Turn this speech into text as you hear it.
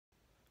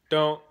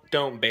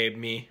Don't babe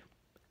me.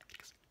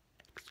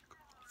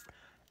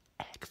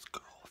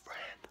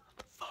 Ex-girlfriend on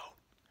the phone.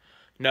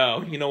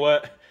 No, you know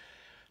what?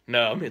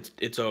 No,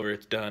 it's over.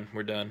 It's done.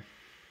 We're done.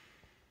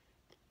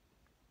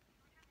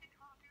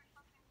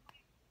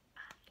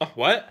 Oh,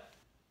 what?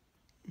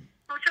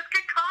 We'll just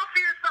get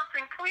coffee or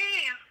something,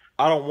 please.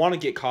 I don't want to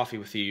get coffee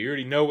with you. You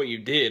already know what you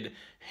did,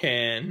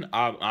 and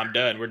I'm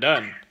done. We're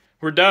done.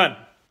 We're done.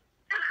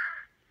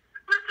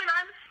 Listen,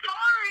 I'm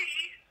sorry.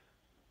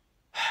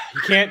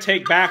 You can't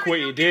take back what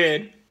you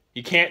did.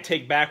 You can't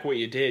take back what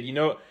you did. You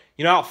know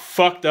how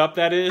fucked up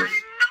that is? I know I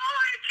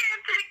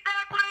can't take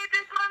back what I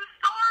did, but I'm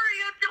sorry.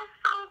 I feel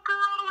so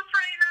gross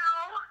right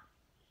now.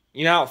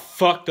 You know how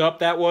fucked up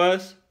that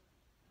was?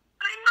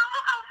 I know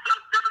how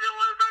fucked up it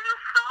was. I'm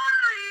just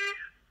sorry.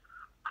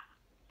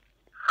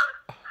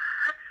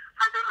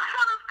 I just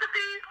want us to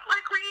be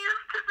like we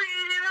used to be,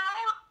 you know?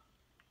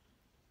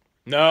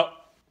 No.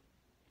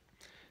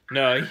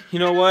 No, you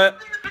know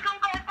what? Things to go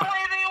back the way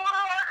they were.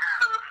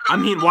 I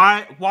mean,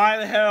 why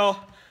the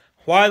hell,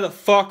 why the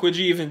fuck would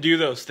you even do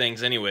those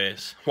things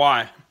anyways?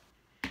 Why?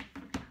 Listen,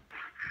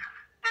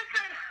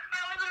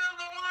 I was in a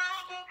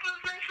vulnerable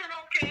position,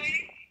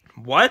 okay?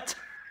 What?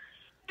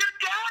 Your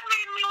dad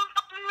made me look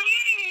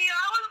needy. I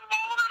was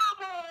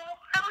vulnerable.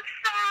 I was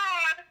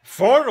sad.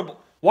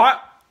 Vulnerable? What?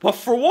 But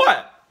for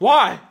what?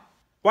 Why?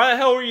 Why the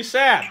hell were you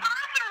sad?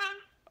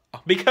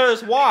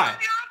 Because why?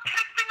 You're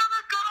texting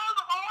other girls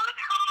all the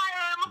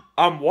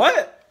time.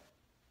 What?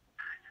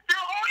 You're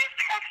always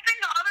texting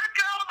other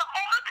girls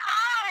all the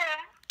time.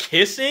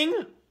 Kissing?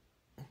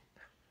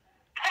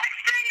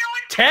 Texting? You're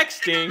always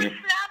Texting? them and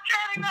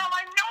Snapchatting them.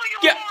 I know you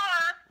Yeah.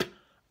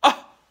 are.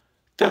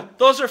 Oh,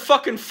 those are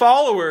fucking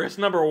followers,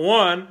 number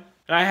one.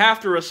 And I have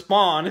to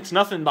respond. It's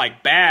nothing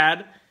like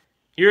bad.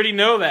 You already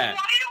know that.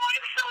 Why are you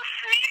always so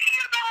sneaky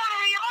about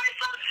it? You're always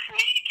so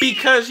sneaky.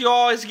 Because you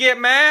always get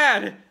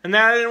mad. And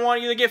I didn't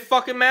want you to get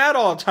fucking mad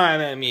all the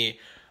time at me.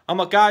 I'm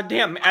a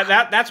goddamn...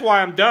 That's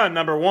why I'm done,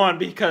 number one.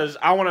 Because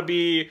I want to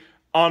be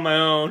on my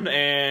own.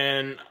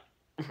 And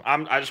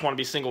I just want to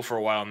be single for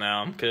a while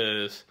now.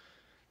 Because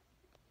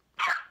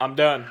I'm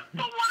done.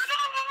 But why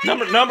don't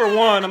we Number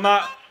one, I'm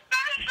not special?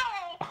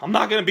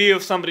 gonna be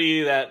with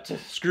somebody that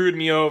screwed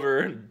me over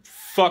and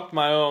fucked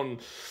my own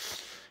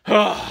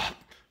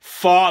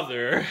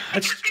father.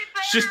 It's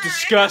just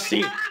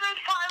disgusting.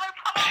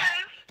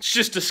 It's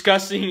just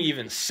disgusting to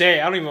even say.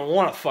 I don't even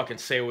want to fucking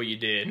say what you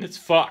did. It's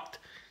fucked.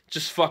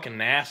 Just fucking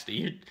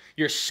nasty.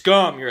 You're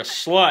scum. You're a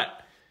slut.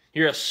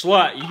 You're a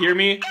slut. You hear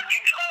me?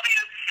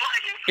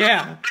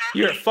 Yeah.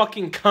 You're a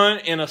fucking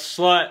cunt and a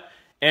slut.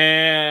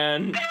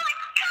 And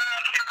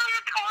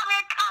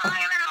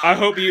I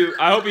hope you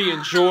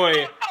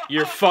enjoy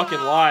your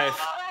fucking life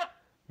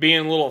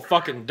being a little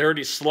fucking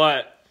dirty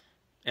slut.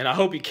 And I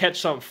hope you catch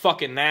some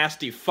fucking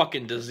nasty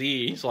fucking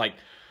disease like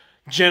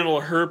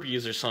genital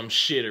herpes or some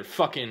shit or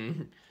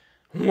fucking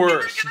worse. We're gonna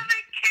vacation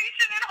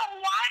in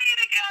Hawaii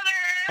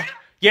together.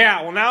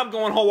 Yeah, well now I'm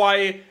going to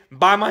Hawaii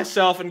by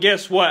myself, and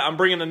guess what? I'm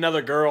bringing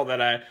another girl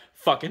that I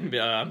fucking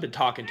been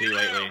talking to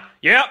lately.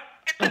 Yep.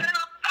 It better not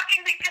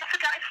fucking be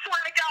Jessica. I swear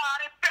to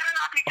God, it better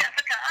not be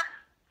Jessica.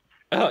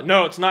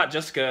 No, it's not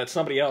Jessica. It's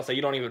somebody else that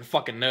you don't even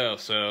fucking know.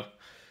 So.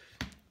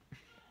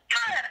 Good.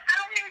 I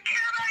don't even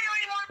care about you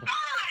anymore. Bye.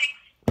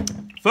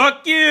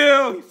 Fuck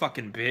you, you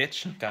fucking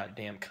bitch.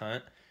 Goddamn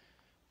cunt.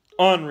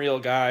 Unreal,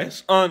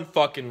 guys.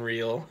 Unfucking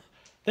real.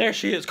 There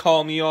she is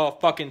calling me all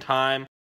fucking time.